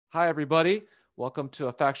Hi, everybody. Welcome to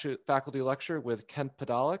a faculty lecture with Ken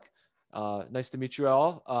Podolak. Nice to meet you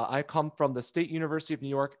all. I come from the State University of New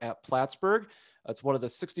York at Plattsburgh. It's one of the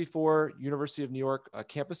 64 University of New York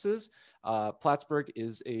campuses. Plattsburgh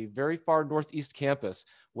is a very far northeast campus,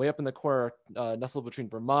 way up in the corner, nestled between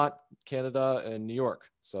Vermont, Canada, and New York.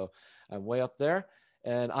 So I'm way up there.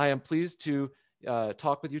 And I am pleased to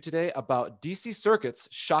talk with you today about DC circuits,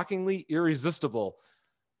 shockingly irresistible.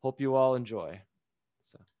 Hope you all enjoy.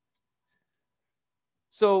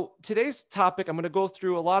 So today's topic, I'm going to go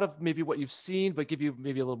through a lot of maybe what you've seen, but give you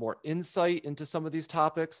maybe a little more insight into some of these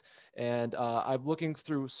topics. And I'm looking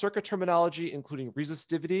through circuit terminology, including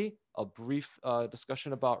resistivity, a brief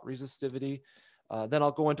discussion about resistivity. Then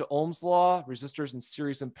I'll go into Ohm's law, resistors in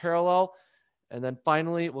series and parallel. And then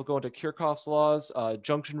finally, we'll go into Kirchhoff's laws,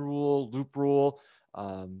 junction rule, loop rule,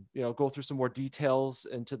 go through some more details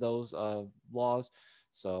into those laws.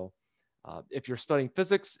 So if you're studying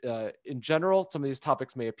physics in general, some of these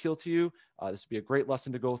topics may appeal to you. This would be a great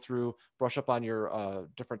lesson to go through, brush up on your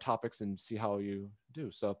different topics and see how you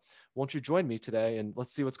do. So won't you join me today and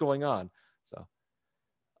let's see what's going on. So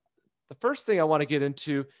the first thing I want to get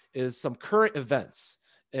into is some current events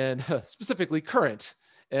and specifically current.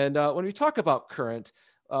 And when we talk about current,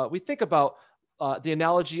 we think about the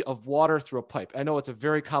analogy of water through a pipe. I know it's a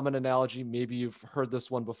very common analogy. Maybe you've heard this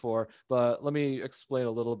one before, but let me explain a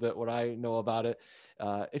little bit what I know about it.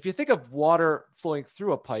 If you think of water flowing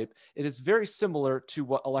through a pipe, it is very similar to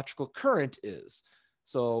what electrical current is.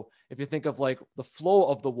 So if you think of like the flow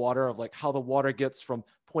of the water, of like how the water gets from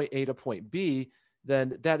point A to point B,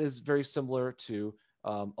 then that is very similar to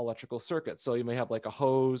electrical circuits. So you may have like a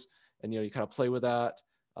hose and, you kind of play with that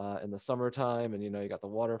in the summertime, and you got the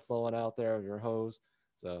water flowing out there of your hose,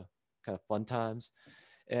 so kind of fun times.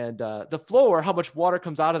 And the flow, or how much water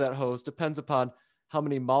comes out of that hose, depends upon how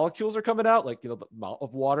many molecules are coming out, like the amount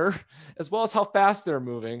of water, as well as how fast they're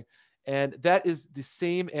moving. And that is the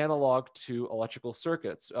same analog to electrical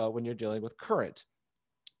circuits when you're dealing with current.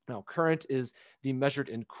 Now, current is the measured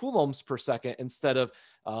in coulombs per second instead of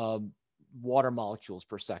water molecules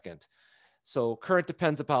per second. So current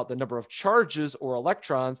depends upon the number of charges or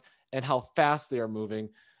electrons and how fast they are moving.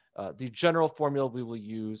 The general formula we will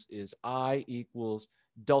use is I equals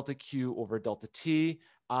delta Q over delta T.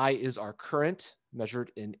 I is our current measured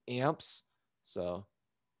in amps.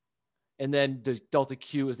 And then the delta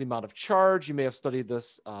Q is the amount of charge. You may have studied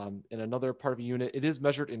this in another part of a unit. It is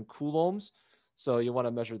measured in coulombs. So you want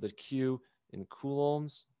to measure the Q in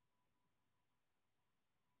coulombs.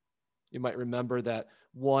 You might remember that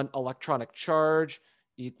one electronic charge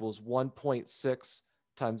equals 1.6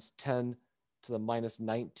 times 10 to the minus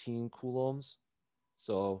 19 coulombs.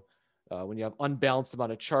 So when you have unbalanced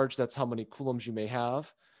amount of charge, that's how many coulombs you may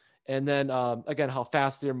have. And then again, how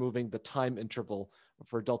fast they're moving, the time interval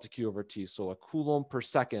for delta Q over T. So a coulomb per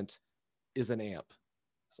second is an amp.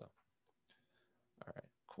 So, all right,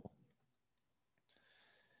 cool.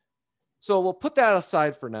 So we'll put that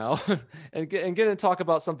aside for now and get and talk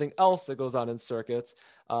about something else that goes on in circuits,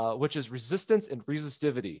 which is resistance and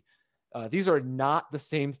resistivity. These are not the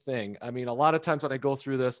same thing. I mean, a lot of times when I go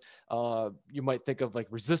through this, you might think of like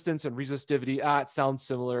resistance and resistivity. It sounds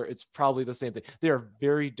similar. It's probably the same thing. They are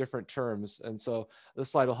very different terms. And so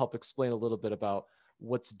this slide will help explain a little bit about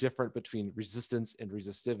what's different between resistance and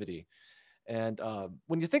resistivity. And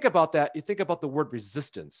when you think about that, you think about the word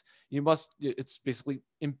resistance. It's basically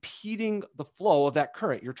impeding the flow of that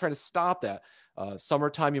current. You're trying to stop that.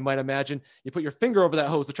 Summertime, you might imagine you put your finger over that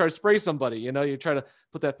hose to try to spray somebody. You try to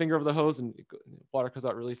put that finger over the hose and water comes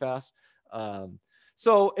out really fast.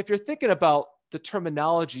 So if you're thinking about the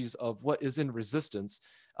terminologies of what is in resistance,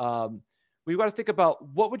 we've got to think about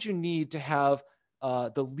what would you need to have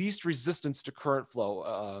the least resistance to current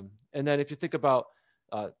flow. And then if you think about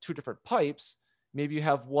two different pipes, maybe you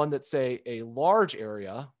have one that's, say, a large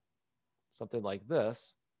area, something like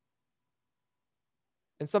this,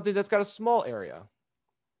 and something that's got a small area.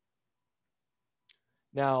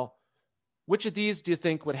 Now, which of these do you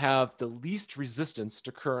think would have the least resistance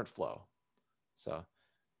to current flow?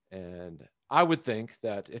 And I would think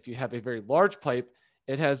that if you have a very large pipe,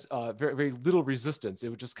 it has very, very little resistance. It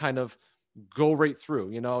would just kind of go right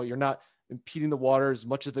through. You're not impeding the water, as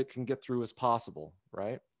much of it can get through as possible,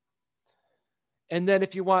 right? And then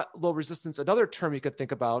if you want low resistance, another term you could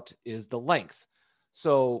think about is the length.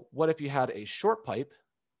 So what if you had a short pipe,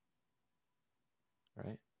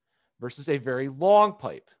 right, versus a very long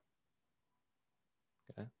pipe?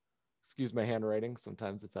 Okay. Excuse my handwriting.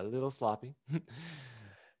 Sometimes it's a little sloppy.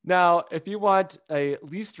 Now, if you want a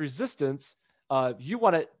least resistance, you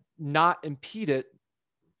want to not impede it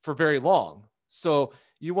for very long. So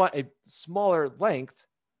you want a smaller length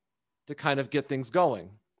to kind of get things going.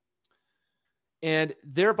 And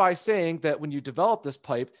thereby saying that when you develop this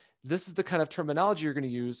pipe, this is the kind of terminology you're going to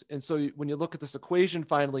use. And so when you look at this equation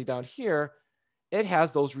finally down here, it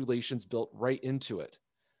has those relations built right into it.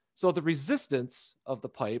 So the resistance of the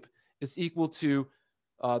pipe is equal to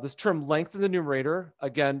this term length in the numerator.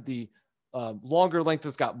 Again, the longer length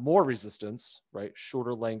has got more resistance, right?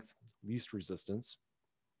 Shorter length, least resistance.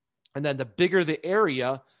 And then the bigger the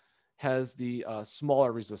area has the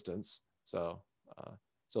smaller resistance. So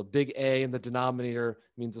big A in the denominator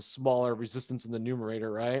means a smaller resistance in the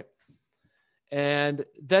numerator, right? And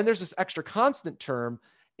then there's this extra constant term,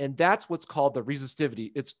 and that's what's called the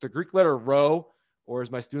resistivity. It's the Greek letter rho, or as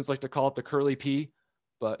my students like to call it, the curly P,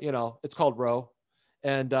 but it's called rho.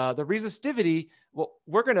 And the resistivity, what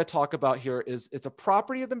we're going to talk about here is it's a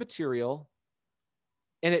property of the material,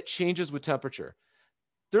 and it changes with temperature.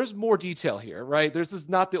 There's more detail here, right? This is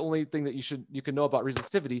not the only thing that you can know about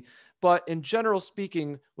resistivity, but in general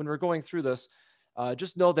speaking, when we're going through this,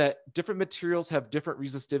 just know that different materials have different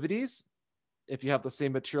resistivities. If you have the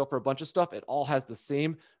same material for a bunch of stuff, it all has the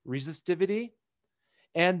same resistivity,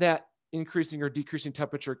 and that increasing or decreasing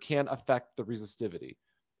temperature can affect the resistivity.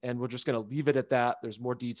 And we're just going to leave it at that. There's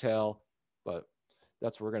more detail, but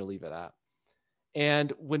that's where we're going to leave it at.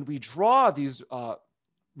 And when we draw these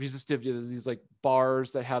resistivity, these like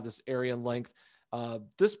bars that have this area and length,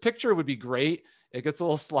 this picture would be great. It gets a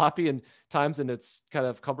little sloppy in times and it's kind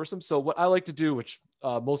of cumbersome. So what I like to do, which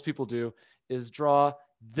most people do, is draw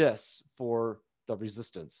this for the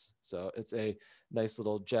resistance. So it's a nice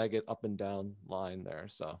little jagged up and down line there.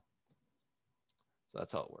 So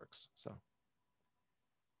that's how it works. So,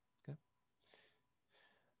 okay.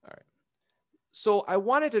 All right. So I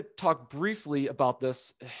wanted to talk briefly about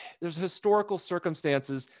this. There's historical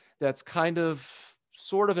circumstances that's kind of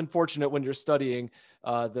sort of unfortunate when you're studying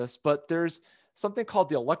this, but there's something called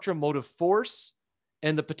the electromotive force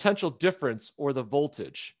and the potential difference, or the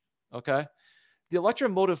voltage, okay? The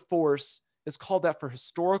electromotive force is called that for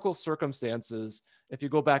historical circumstances. If you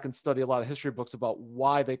go back and study a lot of history books about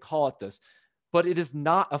why they call it this, but it is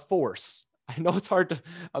not a force. I know it's hard to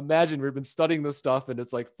imagine. We've been studying this stuff and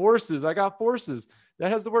it's like forces. I got forces.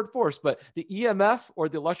 That has the word force, but the EMF, or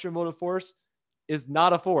the electromotive force, is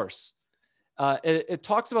not a force. It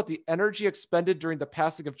talks about the energy expended during the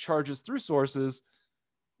passing of charges through sources,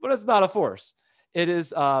 but it's not a force. It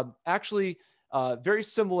is actually very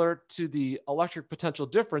similar to the electric potential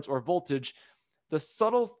difference, or voltage. The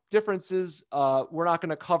subtle differences we're not going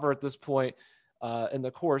to cover at this point in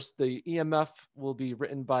the course. The EMF will be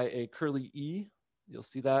written by a curly E. You'll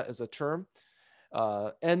see that as a term.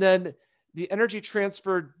 And then the energy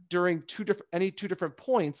transferred during any two different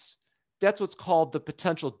points, that's what's called the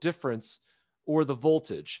potential difference, or the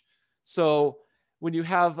voltage. So when you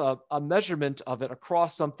have a measurement of it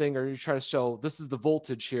across something, or you try to show this is the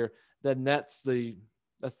voltage here, then that's the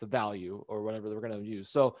value, or whatever we're going to use.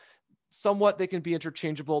 So somewhat they can be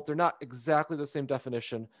interchangeable. They're not exactly the same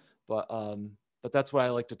definition, but that's what I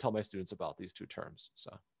like to tell my students about these two terms.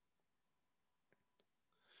 So,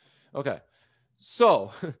 okay.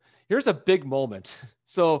 So here's a big moment.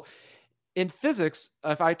 So in physics,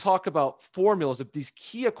 if I talk about formulas of these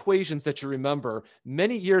key equations that you remember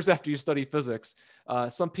many years after you study physics,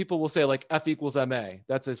 some people will say like F equals ma.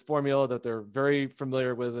 That's a formula that they're very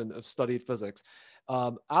familiar with and have studied physics.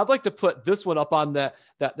 I'd like to put this one up on that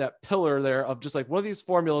pillar there of just like one of these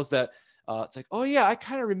formulas that it's like, oh yeah, I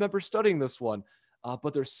kind of remember studying this one,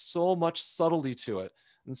 but there's so much subtlety to it.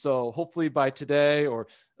 And so hopefully by today or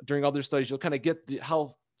during other studies, you'll kind of get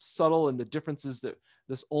how subtle and the differences that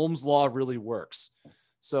this Ohm's law really works.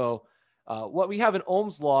 So what we have in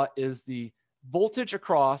Ohm's law is the voltage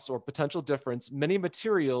across, or potential difference, many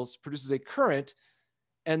materials produces a current,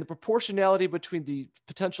 and the proportionality between the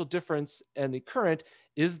potential difference and the current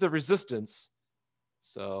is the resistance.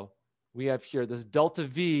 So we have here this delta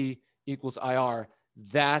V equals IR.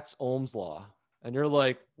 That's Ohm's law. And you're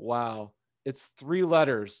like, wow, it's 3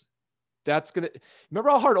 letters. That's gonna, remember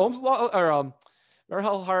how hard Ohm's law, or remember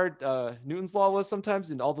how hard Newton's law was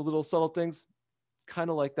sometimes, and all the little subtle things?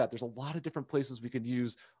 Kind of like that. There's a lot of different places we could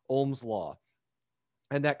use Ohm's law.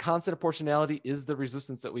 And that constant proportionality is the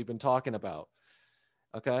resistance that we've been talking about.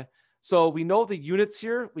 Okay. So we know the units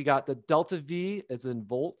here. We got the delta V is in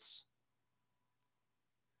volts.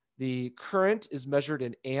 The current is measured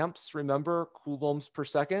in amps, remember, coulombs per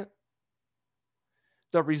second.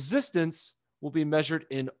 The resistance will be measured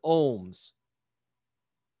in ohms.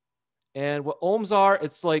 And what ohms are,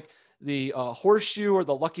 it's like the horseshoe or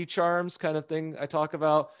the Lucky Charms kind of thing I talk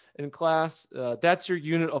about in class. That's your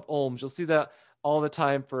unit of ohms. You'll see that all the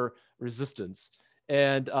time for resistance.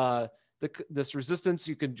 And this resistance,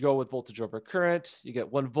 you can go with voltage over current. You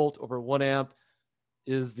get 1 volt over 1 amp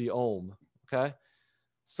is the ohm, okay?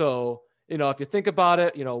 So, if you think about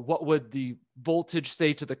it, what would the voltage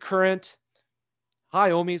say to the current?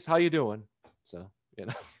 Hi, ohmies, how you doing? So,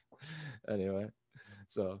 anyway,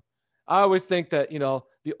 so I always think that,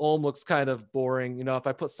 the ohm looks kind of boring. If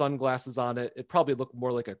I put sunglasses on it, it'd probably look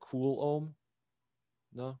more like a cool ohm.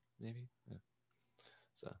 No, maybe. Yeah.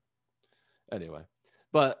 So anyway,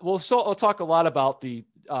 but I'll talk a lot about the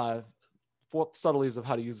subtleties of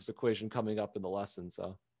how to use this equation coming up in the lesson.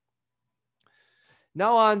 So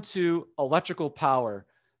now on to electrical power.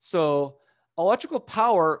 So electrical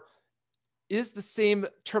power is the same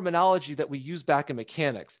terminology that we use back in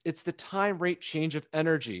mechanics. It's the time rate change of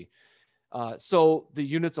energy. So the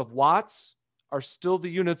units of watts are still the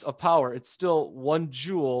units of power. It's still 1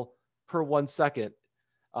 joule per 1 second.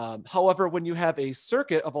 However, when you have a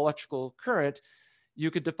circuit of electrical current,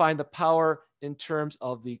 you could define the power in terms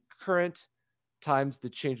of the current times the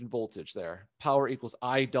change in voltage there. Power equals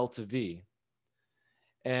I delta V.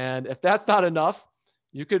 And if that's not enough,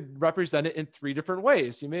 you could represent it in 3 different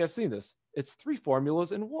ways. You may have seen this. It's 3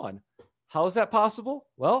 formulas in one. How is that possible?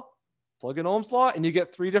 Well, plug in Ohm's law and you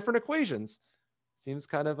get 3 different equations. Seems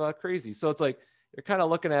kind of crazy. So it's like, you're kind of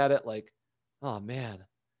looking at it like, oh man,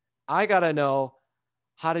 I got to know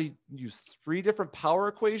how to use 3 different power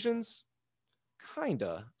equations.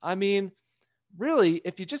 Kinda. I mean, really,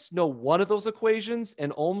 if you just know one of those equations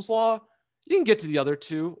and Ohm's law, you can get to the other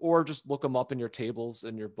 2, or just look them up in your tables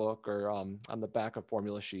in your book or on the back of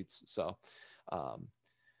formula sheets. So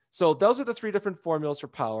those are the 3 different formulas for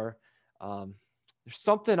power. There's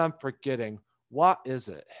something I'm forgetting. What is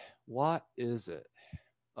it? What is it?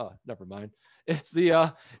 Oh, never mind. It's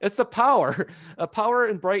the power, power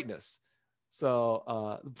and brightness.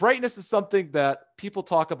 So brightness is something that people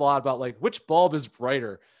talk a lot about, like which bulb is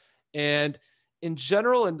brighter. And in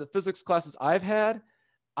general, in the physics classes I've had,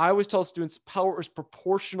 I always tell students power is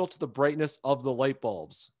proportional to the brightness of the light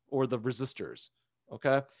bulbs or the resistors.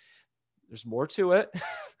 Okay. There's more to it.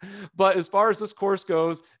 But as far as this course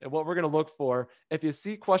goes and what we're going to look for, if you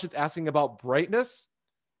see questions asking about brightness,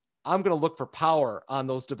 I'm going to look for power on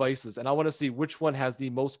those devices. And I want to see which one has the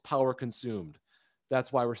most power consumed.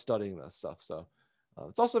 That's why we're studying this stuff. So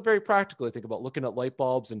it's also very practical. I think about looking at light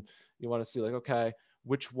bulbs and you want to see like, okay,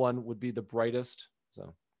 which one would be the brightest?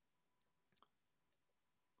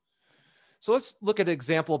 So let's look at an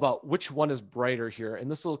example about which one is brighter here. And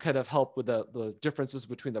this will kind of help with the differences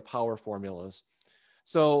between the power formulas.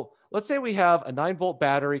 So let's say we have a 9-volt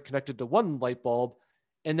battery connected to one light bulb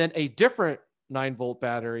and then a different 9-volt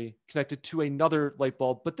battery connected to another light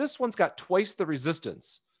bulb, but this one's got twice the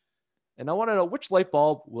resistance. And I want to know which light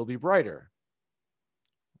bulb will be brighter.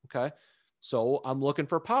 Okay, so I'm looking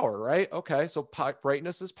for power, right? Okay, so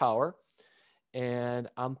brightness is power. And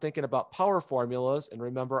I'm thinking about power formulas. And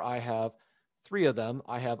remember, I have 3 of them.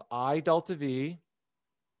 I have I delta V.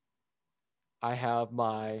 I have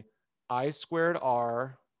my I squared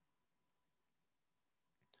R.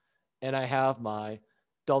 And I have my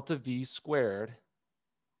delta V squared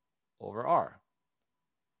over R.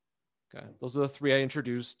 Okay, those are the 3 I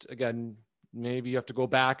introduced. Again, maybe you have to go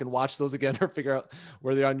back and watch those again or figure out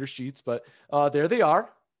where they are on your sheets, but there they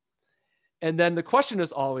are. And then the question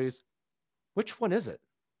is always, which one is it?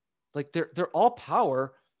 Like they're all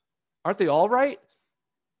power. Aren't they all right?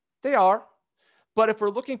 They are. But if we're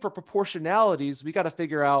looking for proportionalities, we got to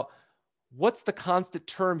figure out what's the constant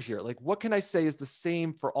term here? Like what can I say is the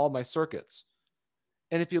same for all my circuits?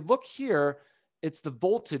 And if you look here, it's the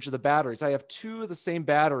voltage of the batteries. I have 2 of the same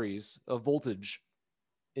batteries of voltage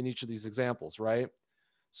in each of these examples, right?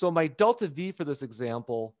 So my delta V for this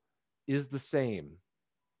example is the same.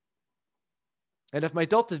 And if my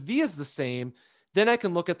delta V is the same, then I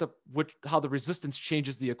can look at how the resistance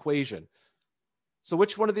changes the equation. So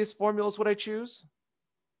which one of these formulas would I choose?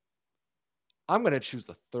 I'm going to choose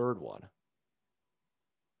the 3rd one.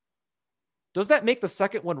 Does that make the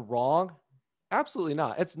 2nd one wrong? Absolutely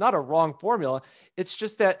not. It's not a wrong formula. It's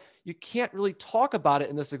just that you can't really talk about it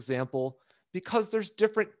in this example because there's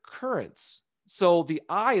different currents. So the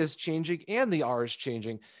I is changing and the R is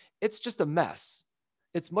changing. It's just a mess.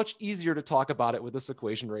 It's much easier to talk about it with this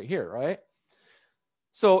equation right here, right?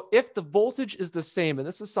 So if the voltage is the same, and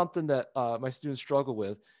this is something that my students struggle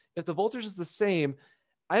with, if the voltage is the same,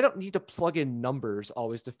 I don't need to plug in numbers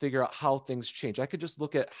always to figure out how things change. I could just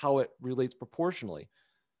look at how it relates proportionally.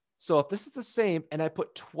 So if this is the same and I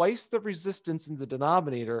put twice the resistance in the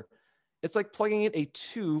denominator, it's like plugging in a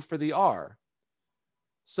 2 for the R.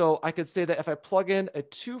 So I could say that if I plug in a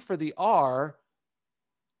 2 for the R,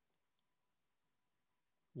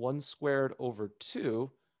 1 squared over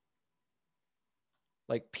 2,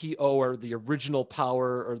 like PO or the original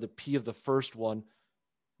power or the P of the first one.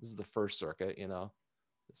 This is the first circuit, you know,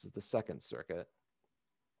 this is the second circuit.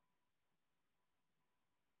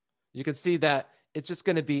 You can see that it's just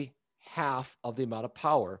going to be half of the amount of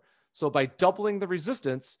power. So by doubling the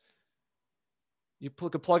resistance, you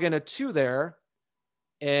could plug in a 2 there,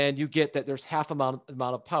 and you get that there's half amount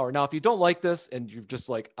of power. Now, if you don't like this and you're just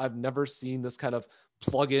like, I've never seen this kind of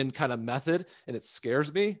plug-in kind of method and it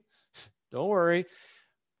scares me, don't worry.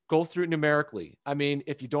 Go through it numerically. I mean,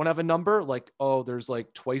 if you don't have a number, like, oh, there's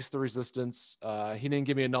like twice the resistance. He didn't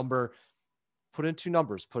give me a number. Put in 2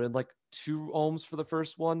 numbers. Put in like 2 ohms for the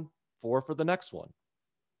first one, 4 for the next one.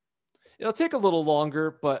 It'll take a little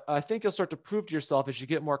longer, but I think you'll start to prove to yourself as you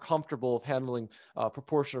get more comfortable of handling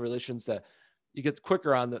proportional relations that you get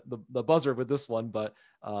quicker on the buzzer with this one. But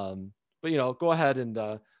you know, go ahead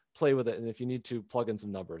and play with it. And if you need to plug in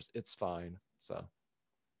some numbers, it's fine. So.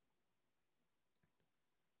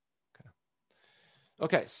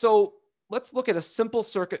 Okay, so let's look at a simple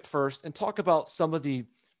circuit first and talk about some of the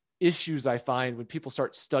issues I find when people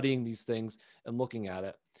start studying these things and looking at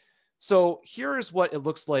it. So here is what it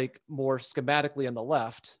looks like more schematically on the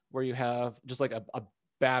left, where you have just like a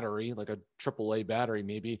battery, like a AAA battery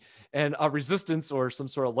maybe, and a resistance or some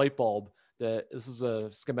sort of light bulb. That this is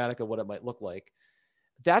a schematic of what it might look like.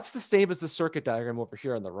 That's the same as the circuit diagram over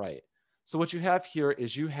here on the right. So what you have here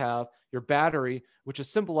is you have your battery, which is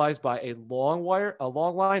symbolized by a long wire, a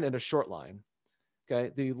long line, and a short line.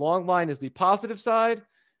 Okay, the long line is the positive side.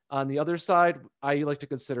 On the other side, I like to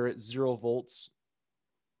consider it 0 volts.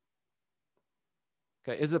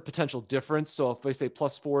 Okay, is a potential difference. So if I say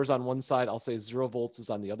 +4 is on one side, I'll say 0 volts is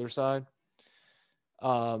on the other side.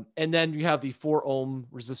 And then you have the 4 ohm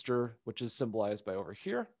resistor, which is symbolized by over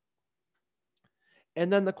here.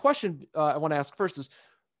 And then the question I want to ask first is,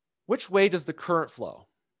 which way does the current flow?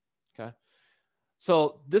 Okay.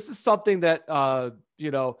 So this is something that,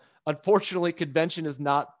 you know, unfortunately, convention is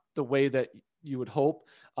not the way that you would hope.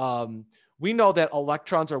 We know that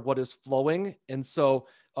electrons are what is flowing. And so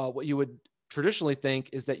what you would traditionally think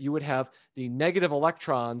is that you would have the negative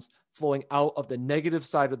electrons flowing out of the negative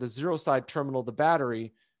side of the 0 side terminal of the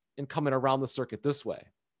battery and coming around the circuit this way.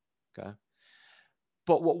 Okay.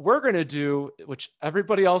 But what we're going to do, which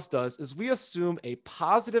everybody else does, is we assume a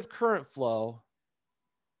positive current flow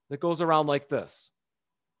that goes around like this.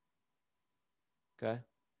 Okay.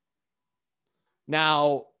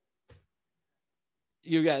 Now,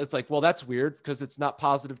 it's like, well, that's weird because it's not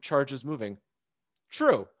positive charges moving.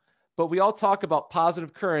 True. But we all talk about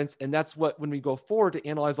positive currents, and that's what, when we go forward to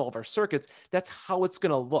analyze all of our circuits, that's how it's going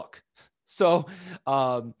to look. So,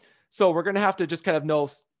 so we're going to have to just kind of know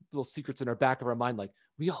little secrets in our back of our mind, like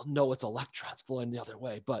we all know it's electrons flowing the other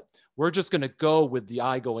way, but we're just going to go with the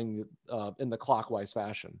eye going in the clockwise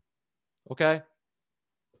fashion. Okay,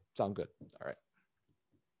 sound good? All right.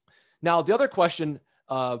 Now the other question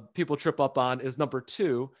people trip up on is number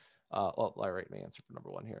 2. Well, I write my answer for number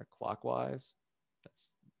 1 here, clockwise.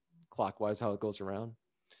 That's clockwise how it goes around.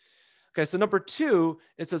 Okay, so number 2,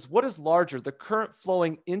 it says, what is larger, the current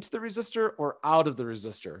flowing into the resistor or out of the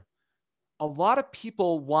resistor? A lot of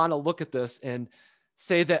people want to look at this and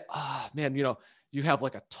say that, oh man, you know, you have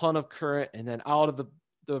like a ton of current and then out of the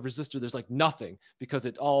resistor, there's like nothing because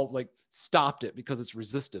it all like stopped it because it's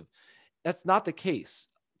resistive. That's not the case.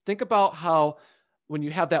 Think about how when you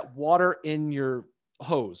have that water in your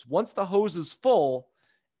hose, once the hose is full,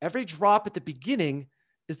 every drop at the beginning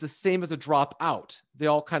is the same as a drop out. They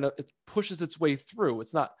all kind of, it pushes its way through.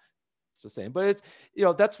 It's the same, but it's, you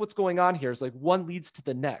know, that's what's going on here. It's like one leads to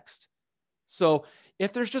the next. So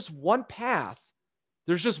if there's just one path,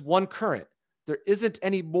 there's just one current. There isn't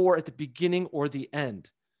any more at the beginning or the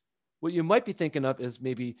end. What you might be thinking of is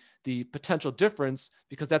maybe the potential difference,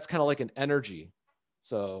 because that's kind of like an energy.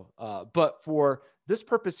 So, but for this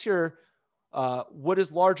purpose here, what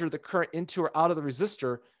is larger, the current into or out of the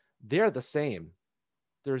resistor? They're the same.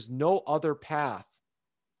 There's no other path.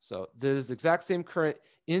 So there's the exact same current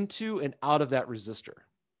into and out of that resistor.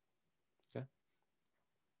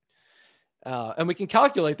 And we can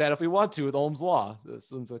calculate that if we want to with Ohm's law.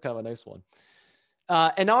 This one's kind of a nice one.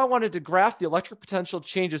 And now I wanted to graph the electric potential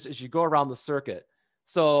changes as you go around the circuit.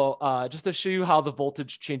 So just to show you how the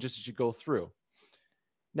voltage changes as you go through.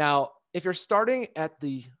 Now, if you're starting at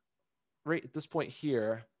the right at this point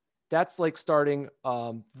here, that's like starting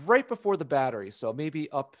right before the battery. So maybe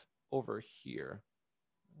up over here.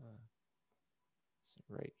 It's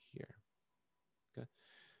right here. Okay.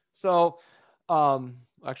 So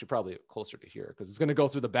actually probably closer to here because it's going to go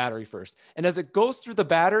through the battery first. And as it goes through the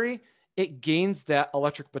battery, it gains that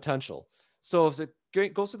electric potential. So as it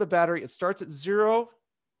goes through the battery, it starts at 0,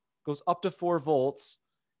 goes up to 4 volts,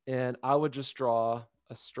 And I would just draw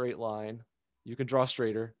a straight line. You can draw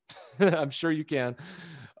straighter. I'm sure you can.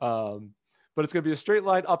 But it's going to be a straight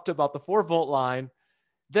line up to about the 4-volt line.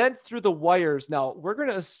 Then through the wires. Now, we're going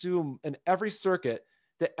to assume in every circuit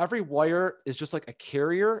that every wire is just like a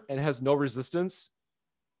carrier and has no resistance.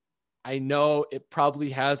 I know it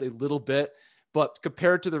probably has a little bit, but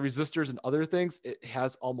compared to the resistors and other things, it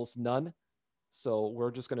has almost none. So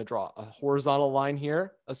we're just going to draw a horizontal line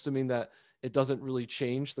here, assuming that it doesn't really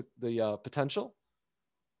change the potential,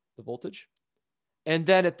 the voltage. And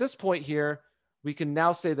then at this point here, we can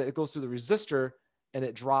now say that it goes through the resistor and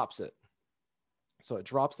it drops it. So it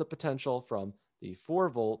drops the potential from the 4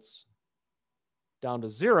 volts down to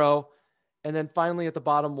 0. And then finally at the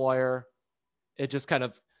bottom wire, it just kind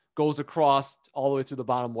of goes across all the way through the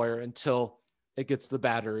bottom wire until it gets to the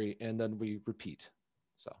battery, and then we repeat.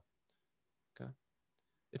 So, okay.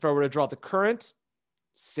 If I were to draw the current,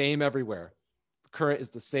 same everywhere. The current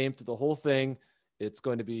is the same through the whole thing. It's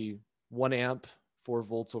going to be 1 amp, 4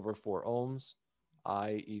 volts over 4 ohms.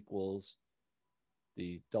 I equals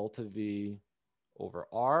the delta V over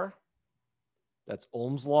R. That's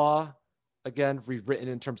Ohm's law. Again, rewritten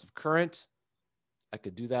in terms of current. I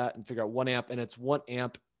could do that and figure out 1 amp, and it's 1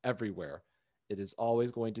 amp everywhere. It is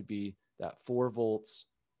always going to be that 4 volts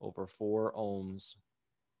over 4 ohms,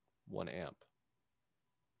 1 amp.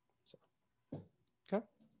 So, okay.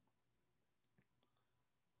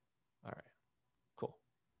 All right, cool.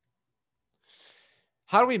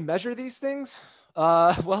 How do we measure these things?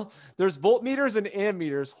 Well, there's voltmeters and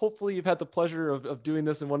ammeters. Hopefully you've had the pleasure of doing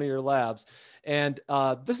this in one of your labs. And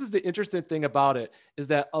this is the interesting thing about it, is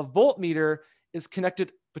that a voltmeter is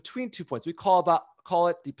connected between 2 points. We call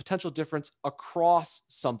it the potential difference across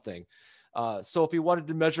something. So if you wanted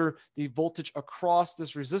to measure the voltage across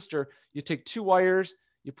this resistor, you take 2 wires,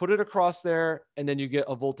 you put it across there, and then you get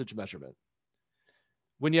a voltage measurement.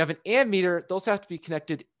 When you have an ammeter, those have to be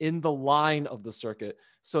connected in the line of the circuit.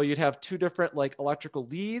 So you'd have 2 different like electrical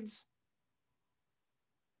leads,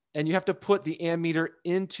 and you have to put the ammeter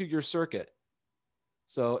into your circuit.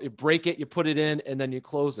 So you break it, you put it in, and then you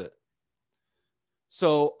close it.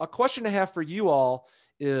 So a question I have for you all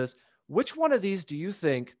is, which one of these do you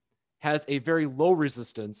think has a very low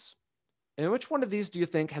resistance? And which one of these do you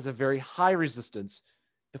think has a very high resistance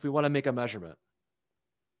if we want to make a measurement?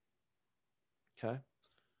 Okay.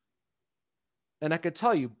 And I could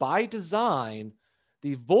tell you, by design,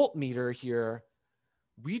 the voltmeter here,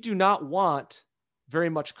 we do not want very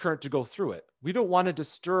much current to go through it. We don't want to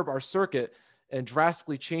disturb our circuit and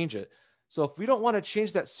drastically change it. So if we don't want to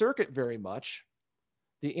change that circuit very much,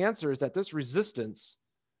 the answer is that this resistance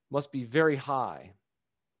must be very high.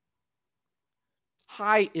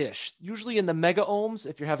 High-ish, usually in the mega ohms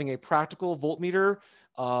if you're having a practical voltmeter,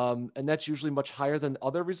 and that's usually much higher than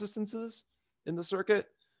other resistances in the circuit,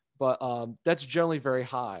 but that's generally very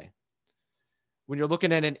high. When you're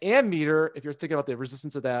looking at an ammeter, if you're thinking about the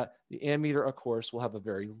resistance of that, the ammeter, of course, will have a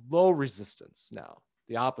very low resistance now,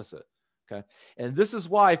 the opposite, okay? And this is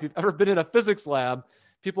why, if you've ever been in a physics lab,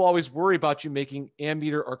 people always worry about you making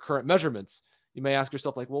ammeter or current measurements. You may ask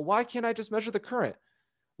yourself, like, well, why can't I just measure the current?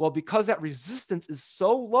 Well, because that resistance is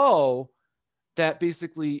so low that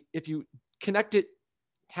basically if you connect it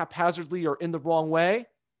haphazardly or in the wrong way,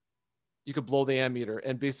 you could blow the ammeter,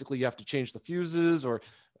 and basically you have to change the fuses, or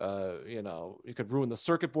you could ruin the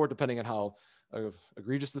circuit board depending on how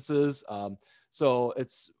egregious this is. So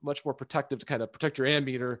it's much more protective to kind of protect your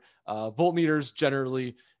ammeter. Voltmeters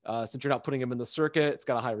generally, since you're not putting them in the circuit, it's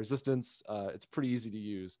got a high resistance. It's pretty easy to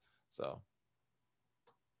use. So,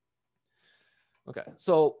 okay,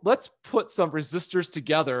 so let's put some resistors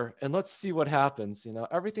together and let's see what happens.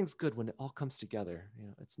 Everything's good when it all comes together.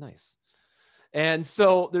 It's nice. And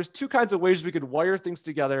so there's 2 kinds of ways we could wire things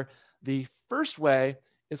together. The first way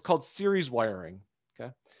is called series wiring.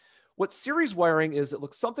 Okay. What series wiring is, it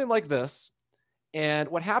looks something like this. And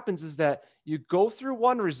what happens is that you go through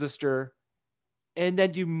one resistor and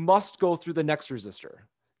then you must go through the next resistor.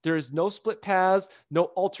 There is no split paths, no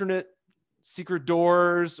alternate secret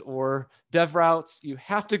doors or dev routes. You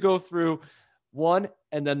have to go through one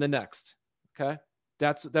and then the next. Okay.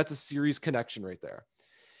 That's a series connection right there.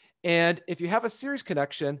 And if you have a series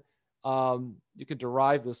connection, you can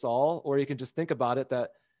derive this all, or you can just think about it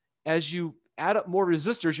that as you add up more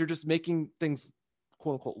resistors, you're just making things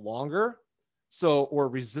quote unquote longer. So, or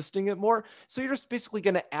resisting it more. So you're just basically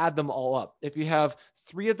going to add them all up. If you have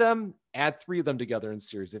 3 of them, add 3 of them together in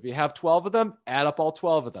series. If you have 12 of them, add up all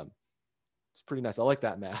 12 of them. It's pretty nice. I like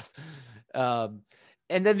that math. And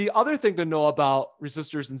then the other thing to know about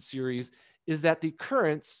resistors in series is that the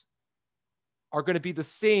currents are going to be the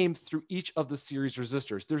same through each of the series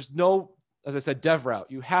resistors. There's no as I said, dev route.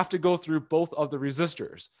 You have to go through both of the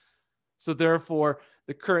resistors. So therefore,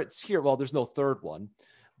 the currents here, well, there's no third one,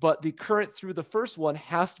 but the current through the first one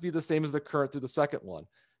has to be the same as the current through the second one.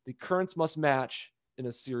 The currents must match in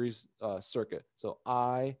a series circuit. So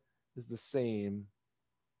I is the same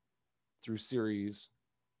through series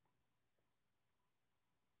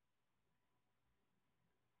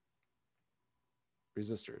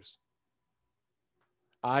resistors.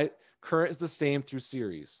 Current is the same through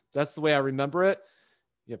series. That's the way I remember it.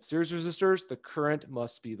 You have series resistors, the current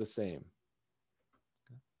must be the same.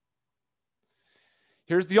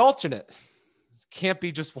 Here's the alternate. Can't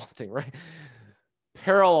be just one thing, right?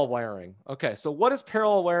 Parallel wiring. Okay, so what is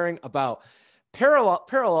parallel wiring about?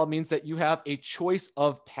 Parallel means that you have a choice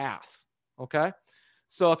of path, okay?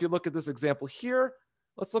 So if you look at this example here,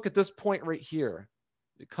 let's look at this point right here.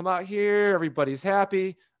 You come out here, everybody's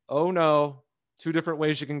happy. Oh no, two different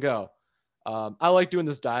ways you can go. I like doing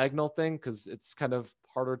this diagonal thing because it's kind of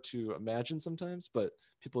harder to imagine sometimes, but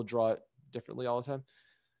people draw it differently all the time.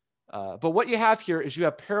 But what you have here is you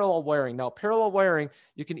have parallel wiring. Now, parallel wiring,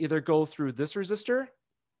 you can either go through this resistor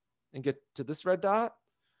and get to this red dot,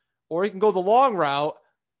 or you can go the long route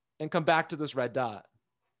and come back to this red dot.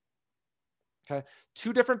 Okay,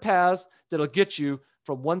 two different paths that'll get you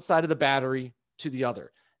from one side of the battery to the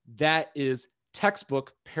other. That is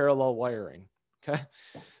textbook parallel wiring. Okay,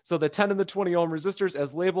 so the 10 and the 20 ohm resistors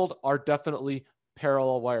as labeled are definitely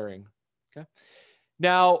parallel wiring. Okay.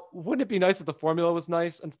 Now, wouldn't it be nice if the formula was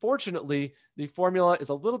nice? Unfortunately, the formula is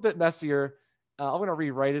a little bit messier. I'm going to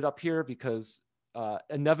rewrite it up here because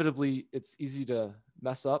inevitably it's easy to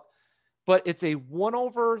mess up. But it's a 1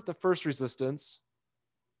 over the first resistance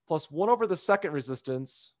plus 1 over the second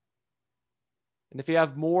resistance. And if you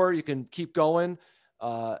have more, you can keep going.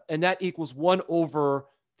 And that equals 1 over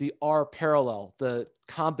the R parallel, the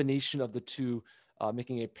combination of the two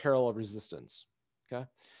making a parallel resistance. Okay.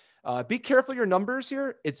 Be careful your numbers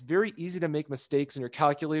here. It's very easy to make mistakes in your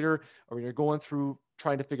calculator or when you're going through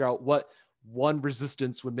trying to figure out what one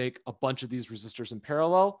resistance would make a bunch of these resistors in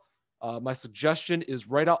parallel. My suggestion is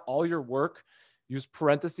write out all your work, use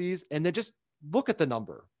parentheses, and then just look at the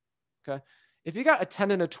number. Okay. If you got a 10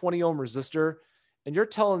 and a 20 ohm resistor and you're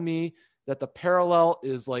telling me that the parallel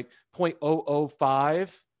is like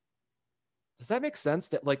 0.005, does that make sense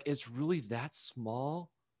that like it's really that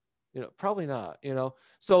small? Probably not,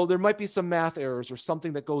 So there might be some math errors or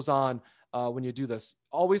something that goes on when you do this.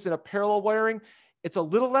 Always in a parallel wiring, it's a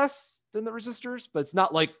little less than the resistors, but it's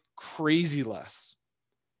not like crazy less.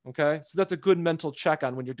 Okay, so that's a good mental check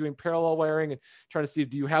on when you're doing parallel wiring and trying to see,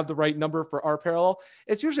 do you have the right number for R parallel?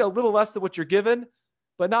 It's usually a little less than what you're given,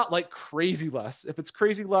 but not like crazy less. If it's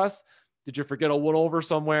crazy less, did you forget a 1 over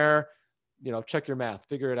somewhere? Check your math,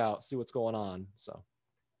 figure it out, see what's going on. So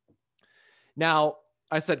now,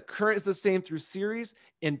 I said current is the same through series.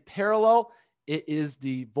 In parallel, it is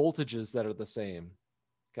the voltages that are the same,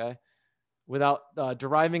 okay? Without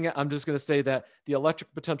deriving it, I'm just going to say that the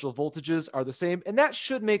electric potential voltages are the same, and that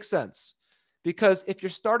should make sense because if you're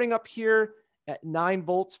starting up here at 9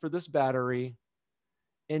 volts for this battery,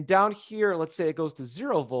 and down here, let's say it goes to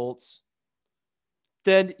 0 volts,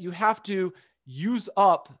 then you have to use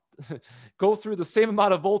up, go through the same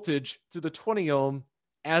amount of voltage through the 20 ohm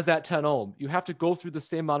as that 10 ohm. You have to go through the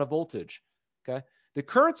same amount of voltage, okay? The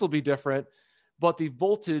currents will be different, but the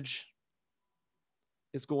voltage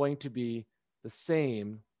is going to be the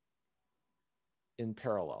same in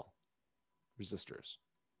parallel resistors,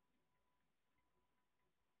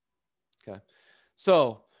 okay?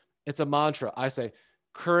 So it's a mantra. I say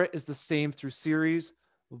current is the same through series,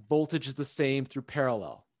 voltage is the same through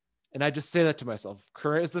parallel. And I just say that to myself.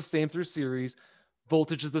 Current is the same through series,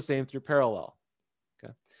 voltage is the same through parallel.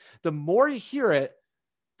 Okay. The more you hear it,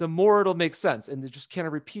 the more it'll make sense. And you just kind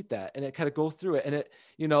of repeat that and it kind of go through it. And it,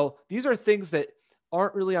 these are things that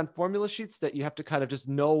aren't really on formula sheets that you have to kind of just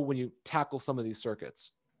know when you tackle some of these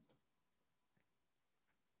circuits.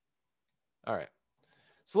 All right.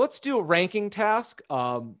 So let's do a ranking task.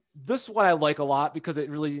 This one I like a lot because it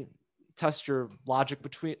really tests your logic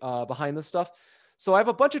behind this stuff. So I have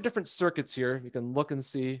a bunch of different circuits here. You can look and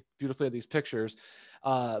see beautifully at these pictures.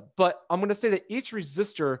 But I'm going to say that each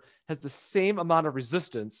resistor has the same amount of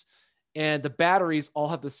resistance and the batteries all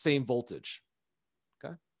have the same voltage.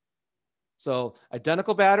 Okay. So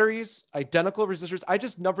identical batteries, identical resistors. I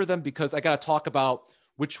just number them because I got to talk about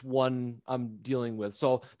which one I'm dealing with.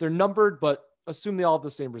 So they're numbered, but assume they all have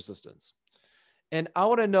the same resistance. And I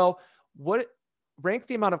want to know rank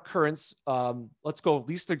the amount of currents. Let's go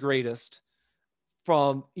least to greatest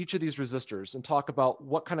from each of these resistors and talk about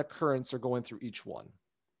what kind of currents are going through each one.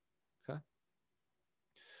 Okay.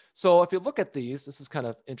 So if you look at these, this is kind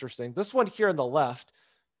of interesting. This one here on the left,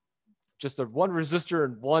 just a one resistor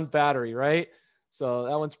and one battery, right? So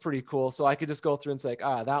that one's pretty cool. So I could just go through and say,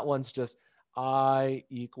 that one's just I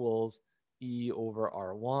equals E over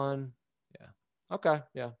R1. Yeah. Okay.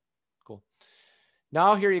 Yeah. Cool.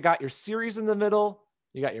 Now here you got your series in the middle.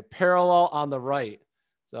 You got your parallel on the right.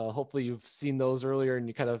 So hopefully you've seen those earlier and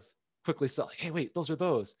you kind of quickly saw, like, hey, wait, those are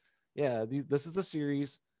those. Yeah, this is the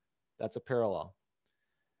series. That's a parallel.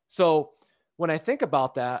 So when I think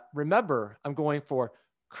about that, remember, I'm going for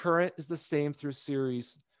current is the same through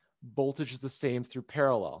series, voltage is the same through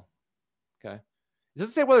parallel. Okay. It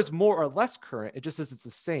doesn't say whether it's more or less current. It just says it's the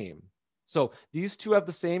same. So these two have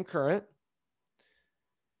the same current.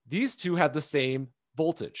 These two have the same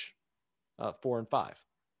voltage, 4 and 5.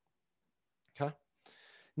 Okay.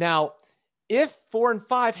 Now, if 4 and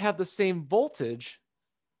 5 have the same voltage,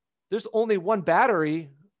 there's only one battery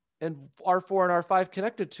and R4 and R5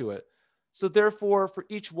 connected to it. So therefore, for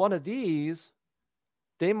each one of these,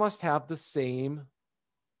 they must have the same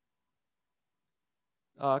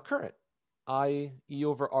current, I E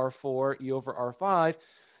over R4, E over R5.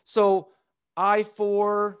 So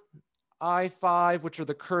I4, I5, which are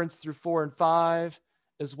the currents through 4 and 5,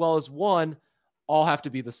 as well as 1, all have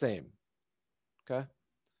to be the same. Okay.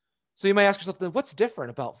 So you might ask yourself, then what's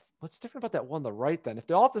different about that one on the right then? If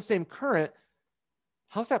they all have the same current,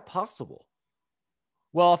 how's that possible?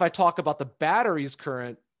 Well, if I talk about the battery's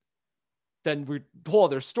current, then we whole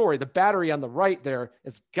other story. The battery on the right there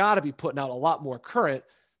has got to be putting out a lot more current,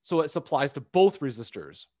 so it supplies to both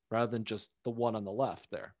resistors rather than just the one on the left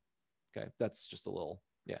there. Okay, that's just a little,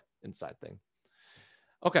 inside thing.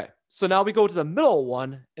 Okay, so now we go to the middle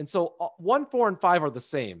one, and so 1, 4, and 5 are the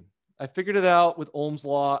same. I figured it out with Ohm's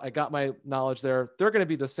law. I got my knowledge there. They're going to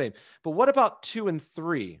be the same. But what about 2 and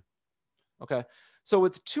 3? Okay, so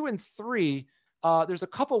with 2 and 3, there's a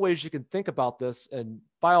couple ways you can think about this. And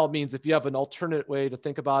by all means, if you have an alternate way to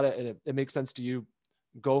think about it and it makes sense to you,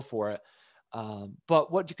 go for it.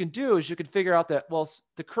 But what you can do is you can figure out that, well,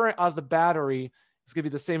 the current out of the battery is going to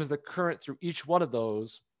be the same as the current through each one of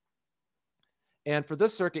those. And for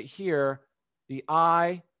this circuit here, the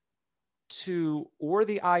I2 or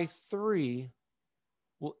the I3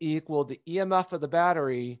 will equal the EMF of the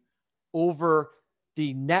battery over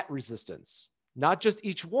the net resistance. Not just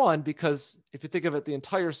each one, because if you think of it, the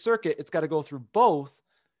entire circuit, it's got to go through both.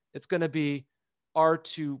 It's going to be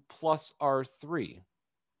R2 plus R3.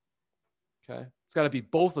 Okay. It's got to be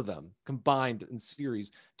both of them combined in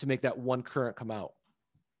series to make that one current come out.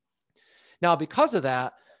 Now, because of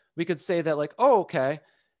that, we could say that like, oh, okay,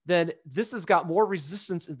 then this has got more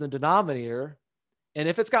resistance in the denominator. And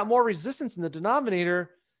if it's got more resistance in the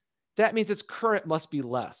denominator, that means its current must be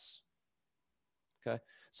less. Okay.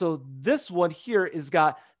 So this one here has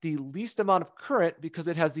got the least amount of current because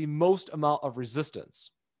it has the most amount of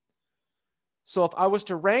resistance. So if I was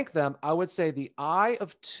to rank them, I would say the I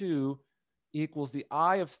of 2 equals the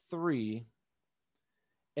I of 3.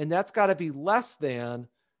 And that's got to be less than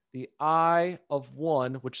the I of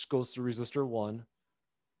 1, which goes through resistor 1,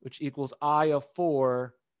 which equals I of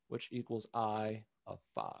 4, which equals I of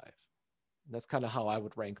 5. And that's kind of how I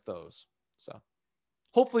would rank those. So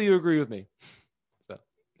hopefully you agree with me. So,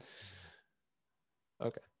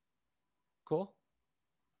 okay, cool.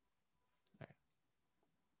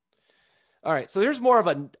 All right, so here's more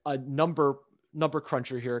of a number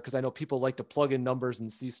cruncher here because I know people like to plug in numbers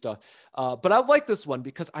and see stuff. But I like this one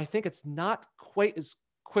because I think it's not quite as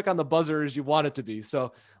quick on the buzzer as you want it to be.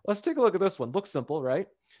 So let's take a look at this one. Looks simple, right?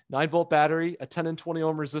 9-volt battery, a 10 and 20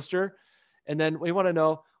 ohm resistor. And then we want to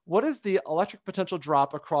know, what is the electric potential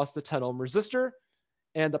drop across the 10 ohm resistor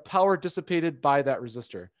and the power dissipated by that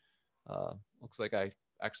resistor? Looks like I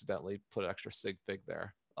accidentally put an extra sig fig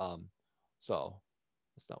there. So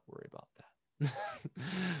let's not worry about that.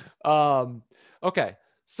 Okay,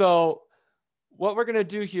 so what we're going to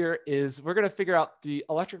do here is we're going to figure out the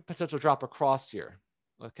electric potential drop across here.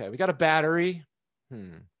 Okay, we got a battery.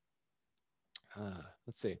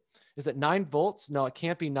 Let's see. Is it 9 volts? No, it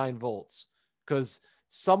can't be 9 volts because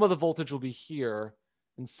some of the voltage will be here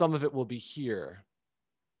and some of it will be here.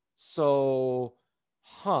 So,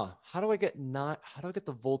 how do I get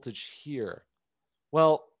the voltage here?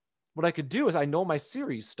 Well, what I could do is I know my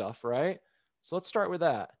series stuff, right? So let's start with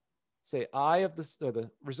that. Say I of this, or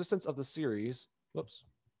the resistance of the series. Whoops.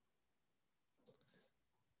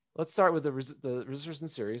 Let's start with the resistors in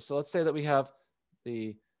series. So let's say that we have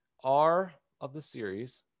the R of the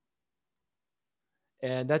series,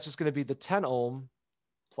 and that's just going to be the 10 ohm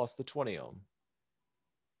plus the 20 ohm.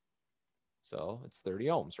 So it's 30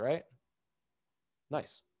 ohms, right?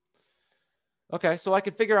 Nice. Okay, so I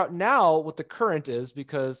can figure out now what the current is,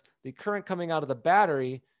 because the current coming out of the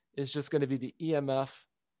battery is just going to be the EMF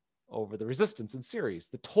over the resistance in series,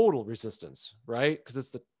 the total resistance, right? Because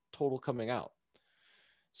it's the total coming out.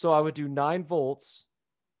 So I would do 9 volts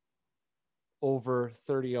over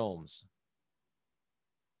 30 ohms.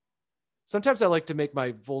 Sometimes I like to make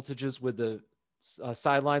my voltages with the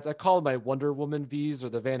sidelines. I call them my Wonder Woman V's or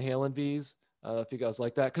the Van Halen V's, if you guys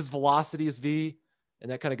like that, because velocity is V, and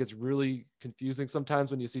that kind of gets really confusing sometimes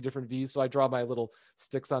when you see different V's. So I draw my little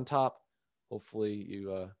sticks on top. Hopefully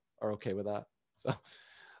you are okay with that.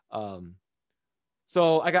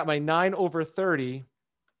 So I got my 9 over 30,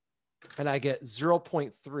 and I get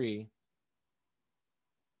 0.3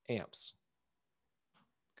 amps.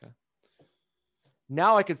 Okay.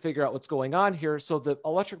 Now I can figure out what's going on here. So the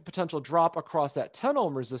electric potential drop across that 10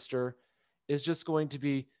 ohm resistor is just going to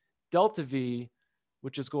be delta V,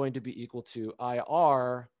 which is going to be equal to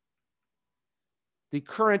IR. The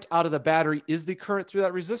current out of the battery is the current through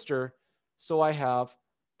that resistor. So I have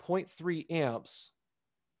 0.3 amps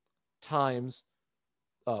times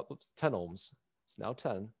 10 ohms. It's now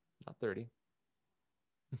 10, not 30.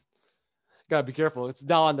 Gotta be careful. It's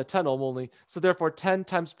now on the 10 ohm only. So therefore 10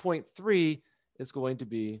 times 0.3 is going to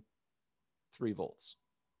be 3 volts.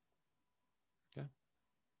 Okay.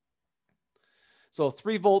 So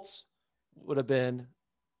 3 volts would have been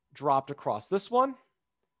dropped across this one.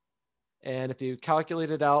 And if you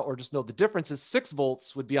calculate it out or just know the difference is 6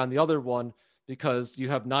 volts would be on the other one, because you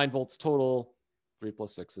have 9 volts total. 3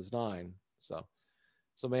 plus 6 is 9. So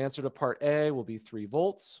my answer to part A will be 3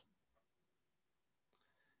 volts.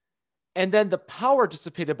 And then the power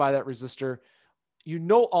dissipated by that resistor, you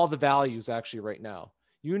know all the values actually right now.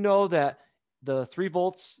 You know that the 3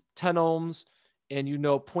 volts, 10 ohms, and you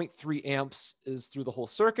know 0.3 amps is through the whole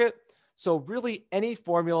circuit. So really any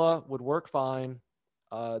formula would work fine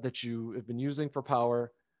that you have been using for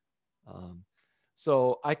power.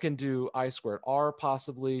 So I can do I squared R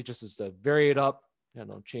possibly, just as to vary it up,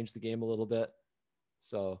 change the game a little bit.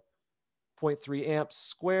 So 0.3 amps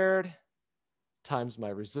squared times my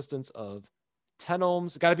resistance of 10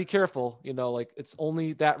 ohms. Got to be careful, like it's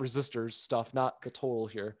only that resistor's stuff, not the total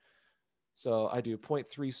here. So I do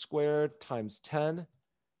 0.3 squared times 10,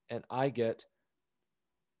 and I get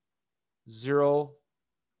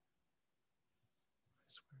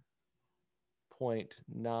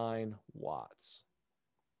 0.9 watts.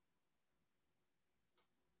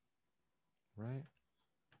 Right?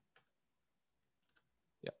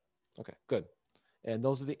 Yeah. Okay, good. And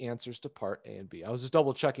those are the answers to part A and B. I was just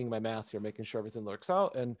double checking my math here, making sure everything works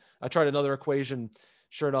out. And I tried another equation.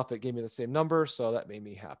 Sure enough, it gave me the same number. So that made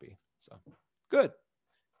me happy. So good.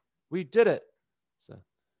 We did it. So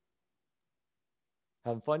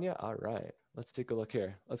having fun yet? All right. Let's take a look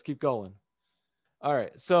here. Let's keep going. All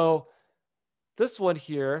right. So this one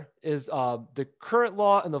here is the current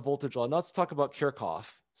law and the voltage law. Now let's talk about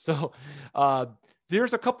Kirchhoff. So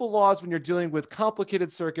there's a couple laws when you're dealing with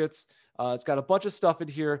complicated circuits. It's got a bunch of stuff in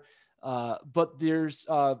here, but there's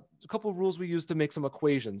a couple rules we use to make some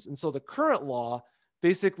equations. And so the current law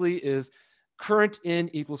basically is current in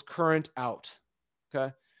equals current out.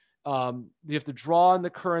 Okay. You have to draw on the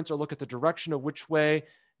currents or look at the direction of which way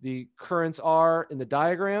the currents are in the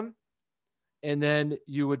diagram. And then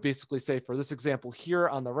you would basically say, for this example here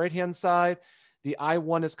on the right-hand side, the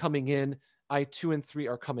I1 is coming in, I2 and 3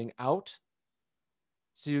 are coming out.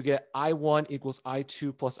 So you get I1 equals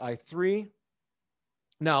I2 plus I3.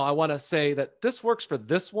 Now, I want to say that this works for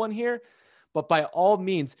this one here, but by all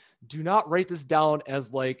means, do not write this down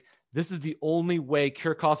as like, this is the only way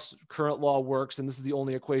Kirchhoff's current law works, and this is the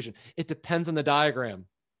only equation. It depends on the diagram,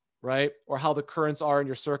 right? Or how the currents are in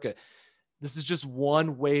your circuit. This is just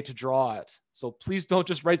one way to draw it. So please don't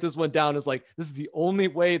just write this one down as like, this is the only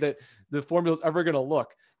way that the formula is ever going to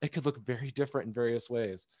look. It could look very different in various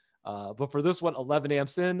ways. But for this one, 11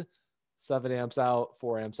 amps in, 7 amps out,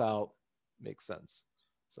 4 amps out, makes sense.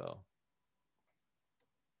 So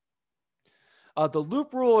the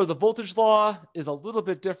loop rule or the voltage law is a little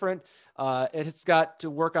bit different. It's got to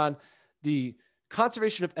work on the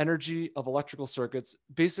conservation of energy of electrical circuits,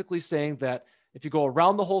 basically saying that if you go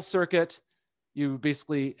around the whole circuit, you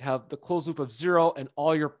basically have the closed loop of 0, and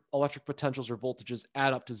all your electric potentials or voltages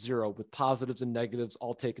add up to 0 with positives and negatives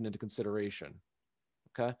all taken into consideration.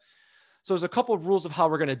 Okay. So there's a couple of rules of how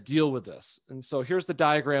we're going to deal with this. And so here's the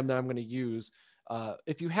diagram that I'm going to use.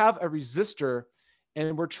 If you have a resistor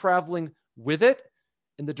and we're traveling with it,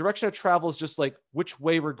 and the direction of travel is just like which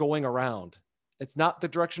way we're going around. It's not the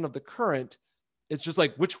direction of the current. It's just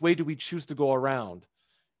like which way do we choose to go around.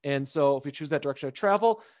 And so if we choose that direction of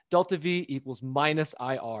travel, delta V equals minus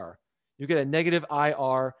IR. You get a negative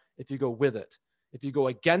IR if you go with it. If you go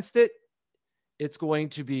against it, it's going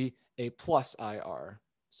to be a plus IR.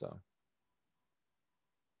 So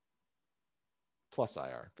plus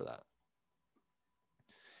IR for that.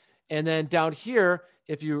 And then down here,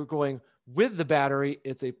 if you're going with the battery,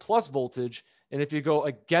 it's a plus voltage. And if you go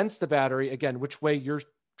against the battery, again, which way you're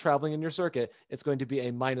traveling in your circuit, it's going to be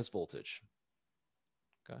a minus voltage.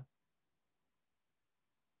 Okay.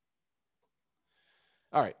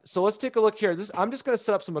 All right, so let's take a look here. I'm just going to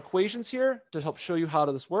set up some equations here to help show you how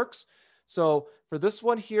this works. So for this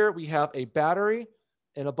one here, we have a battery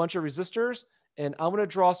and a bunch of resistors, and I'm going to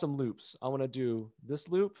draw some loops. I want to do this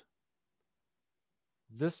loop,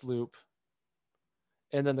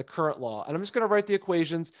 and then the current law. And I'm just going to write the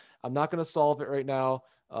equations. I'm not going to solve it right now,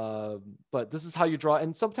 but this is how you draw.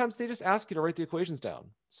 And sometimes they just ask you to write the equations down.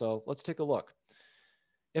 So let's take a look.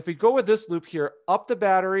 If we go with this loop here, up the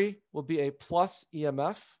battery will be a plus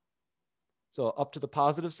EMF. So up to the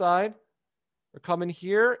positive side. We're coming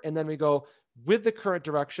here, and then we go with the current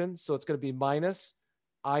direction. So it's going to be minus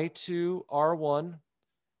I2 R1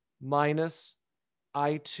 minus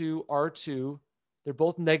I2 R2. They're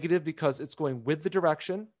both negative because it's going with the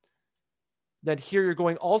direction. Then here you're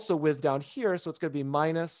going also with down here. So it's going to be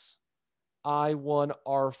minus I1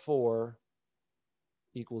 R4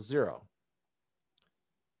 equals 0.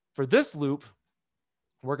 For this loop,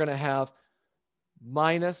 we're going to have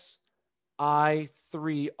minus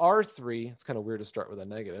I3 R3. It's kind of weird to start with a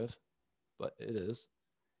negative, but it is.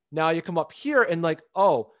 Now you come up here and like,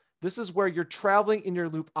 oh, this is where you're traveling in your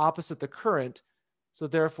loop opposite the current. So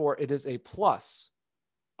therefore it is a plus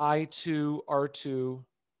I2 R2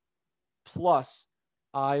 plus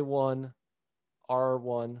I1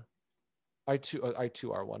 R1, I2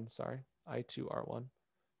 R1, sorry, I2 R1.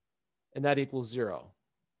 And that equals 0.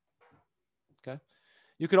 Okay.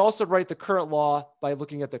 You could also write the current law by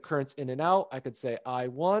looking at the currents in and out. I could say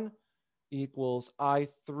I1 equals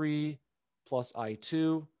I3 plus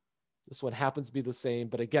I2. This one happens to be the same,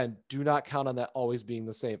 but again, do not count on that always being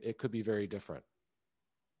the same. It could be very different.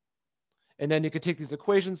 And then you could take these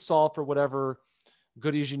equations, solve for whatever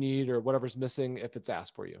goodies you need or whatever's missing if it's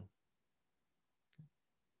asked for you.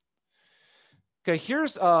 Okay,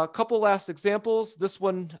 here's a couple last examples. This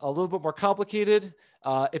one a little bit more complicated.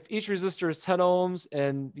 If each resistor is 10 ohms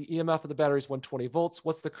and the EMF of the battery is 120 volts,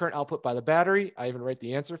 what's the current output by the battery? I even write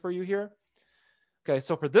the answer for you here. Okay,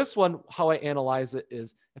 so for this one, how I analyze it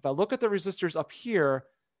is if I look at the resistors up here,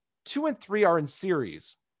 2 and 3 are in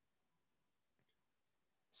series.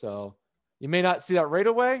 So you may not see that right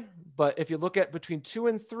away, but if you look at between 2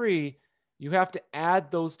 and 3, you have to add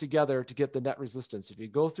those together to get the net resistance. If you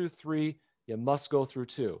go through 3, you must go through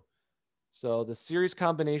 2. So the series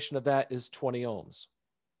combination of that is 20 ohms.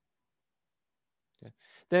 Okay.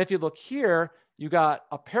 Then if you look here, you got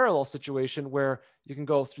a parallel situation where you can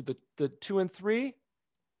go through the 2 and 3,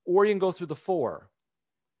 or you can go through the 4.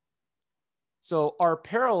 So our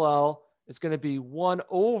parallel is going to be 1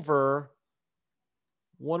 over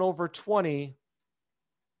 20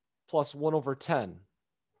 plus 1 over 10.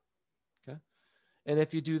 Okay. And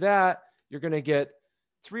if you do that, you're going to get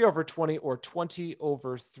 3 over 20 or 20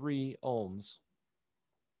 over 3 ohms.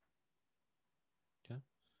 Okay.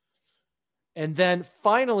 And then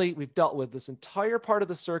finally, we've dealt with this entire part of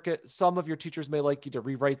the circuit. Some of your teachers may like you to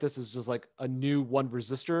rewrite this as just like a new 1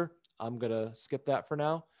 resistor. I'm going to skip that for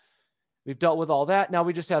now. We've dealt with all that. Now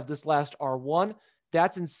we just have this last R1.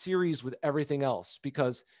 That's in series with everything else,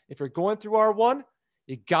 because if you're going through R1,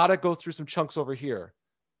 you got to go through some chunks over here.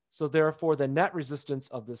 So therefore, the net resistance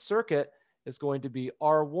of the circuit is going to be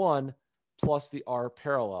R1 plus the R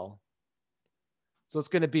parallel. So it's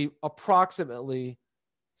going to be approximately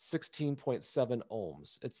 16.7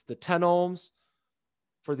 ohms. It's the 10 ohms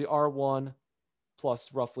for the R1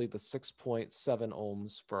 plus roughly the 6.7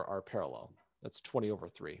 ohms for R parallel. That's 20 over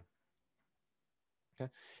 3. Okay.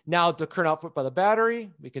 Now the current output by the battery,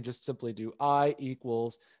 we can just simply do I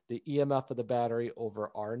equals the EMF of the battery over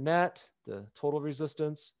R net, the total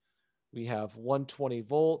resistance. We have 120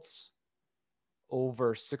 volts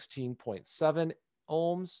over 16.7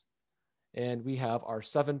 ohms, and we have our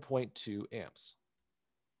 7.2 amps.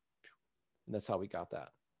 And that's how we got that.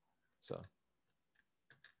 So,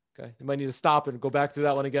 okay, you might need to stop and go back through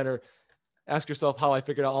that one again, or ask yourself how I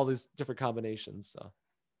figured out all these different combinations.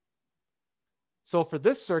 So for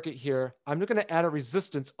this circuit here, I'm going to add a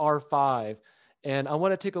resistance R5, and I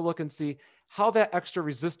want to take a look and see how that extra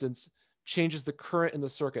resistance changes the current in the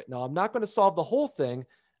circuit. Now, I'm not going to solve the whole thing.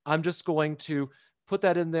 I'm just going to put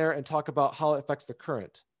that in there and talk about how it affects the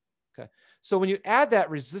current. Okay. So when you add that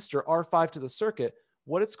resistor R5 to the circuit,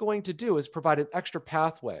 what it's going to do is provide an extra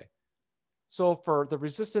pathway. So for the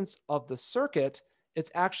resistance of the circuit,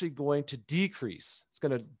 it's actually going to decrease. It's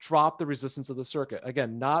going to drop the resistance of the circuit.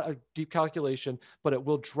 Again, not a deep calculation, but it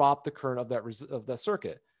will drop the current of that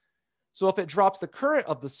circuit. So if it drops the current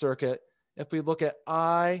of the circuit, if we look at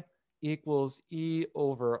I equals E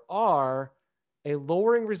over R, a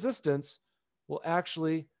lowering resistance will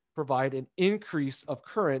actually provide an increase of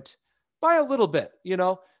current by a little bit, you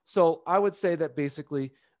know? So I would say that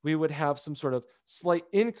basically we would have some sort of slight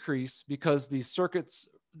increase because the circuit's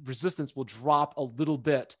resistance will drop a little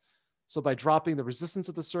bit. So by dropping the resistance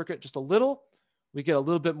of the circuit just a little, we get a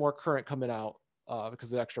little bit more current coming out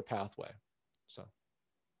because of the extra pathway.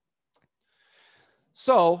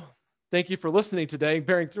 So thank you for listening today,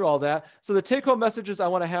 bearing through all that. So the take-home messages I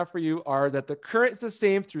want to have for you are that the current is the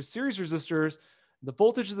same through series resistors. The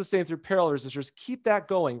voltage is the same through parallel resistors. Keep that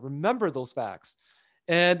going. Remember those facts.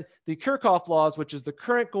 And the Kirchhoff laws, which is the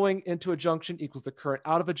current going into a junction equals the current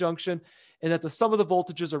out of a junction, and that the sum of the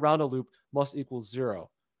voltages around a loop must equal 0.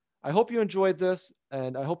 I hope you enjoyed this,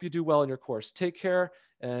 and I hope you do well in your course. Take care,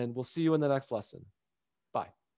 and we'll see you in the next lesson.